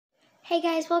Hey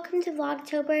guys, welcome to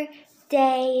Vlogtober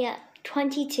day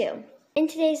 22. In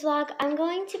today's vlog, I'm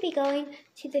going to be going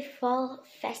to the fall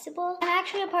festival. I'm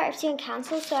actually a part of student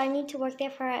council, so I need to work there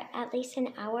for at least an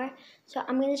hour. So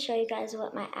I'm going to show you guys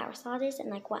what my hour slot is and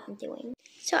like what I'm doing.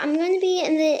 So I'm going to be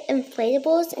in the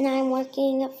inflatables and I'm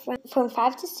working from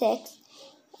 5 to 6.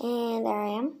 And there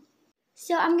I am.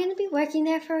 So I'm going to be working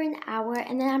there for an hour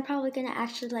and then I'm probably going to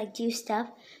actually like do stuff.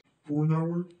 For an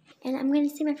hour? And I'm going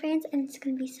to see my friends, and it's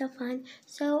going to be so fun.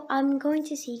 So I'm going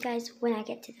to see you guys when I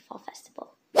get to the fall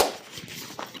festival.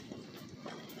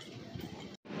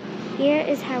 Here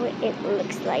is how it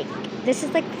looks like. This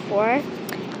is like before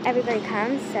everybody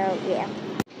comes, so yeah.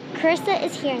 Carissa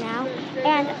is here now,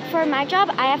 and for my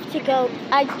job, I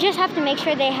just have to make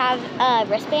sure they have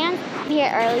wristbands. I'm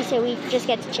here early, so we just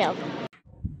get to chill.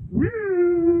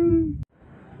 Woo!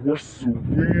 We're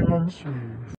swinging on the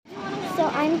swings. So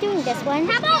I'm doing this one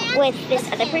with this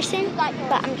other person, but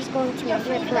I'm just going to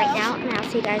measure it for right now, and I'll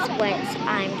see you guys once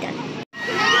I'm done.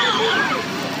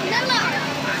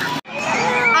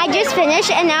 I just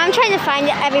finished, and now I'm trying to find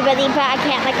everybody, but I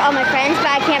can't, like all my friends, but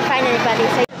I can't find anybody.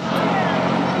 So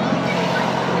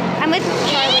I'm with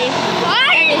Charlie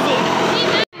and Izzy.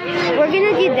 We're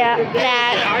gonna do that.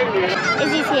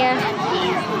 Izzy's here.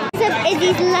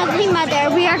 Izzy's lovely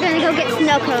mother. We are gonna go get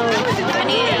snow cones.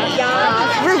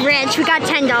 We're rich. We got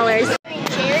 $10.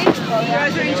 Cherry? You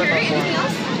guys are in cherry? Anything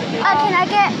else? Can I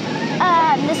get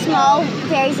the small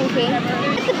berries and cream? I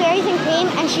got the berries and cream,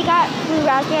 and she got blue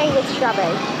raspberry with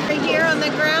strawberry. Right here on the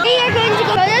ground? We are going to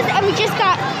go photos, and we just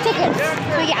got tickets.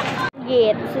 So yeah.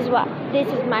 Yeah, this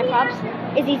is my props.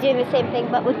 Izzy's doing the same thing,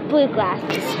 but with blue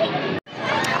glasses.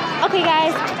 Okay,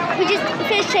 guys, we just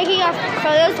finished taking our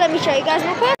photos. Let me show you guys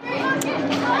real quick.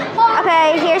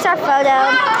 Okay, here's our photo.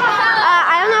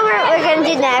 I don't know what we're gonna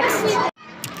do next.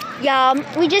 Y'all,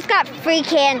 we just got free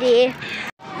candy.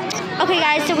 Okay,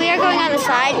 guys, so we are going on the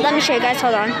slide. Let me show you guys.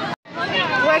 Hold on.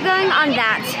 We're going on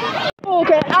that.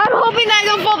 Okay, I'm hoping that I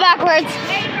don't fall backwards.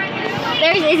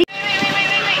 There's Izzy.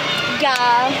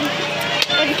 Yeah,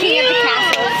 we're the king of the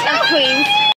castles of Queens.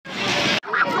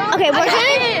 Okay, we're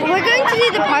going to do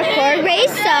the parkour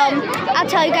race, so I'll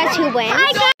tell you guys who wins.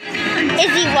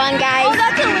 Izzy won, guys.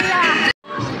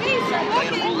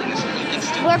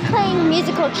 We're playing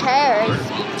musical chairs.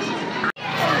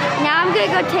 Now I'm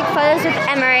gonna go take photos with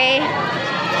Emery.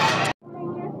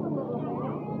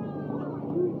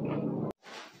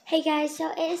 Hey guys,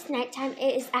 so it is nighttime.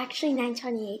 It is actually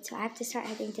 9:28, so I have to start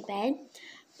heading to bed.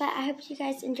 But I hope you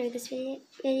guys enjoyed this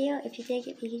video. If you did,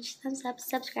 give it a huge thumbs up,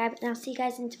 subscribe, and I'll see you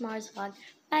guys in tomorrow's vlog.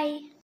 Bye!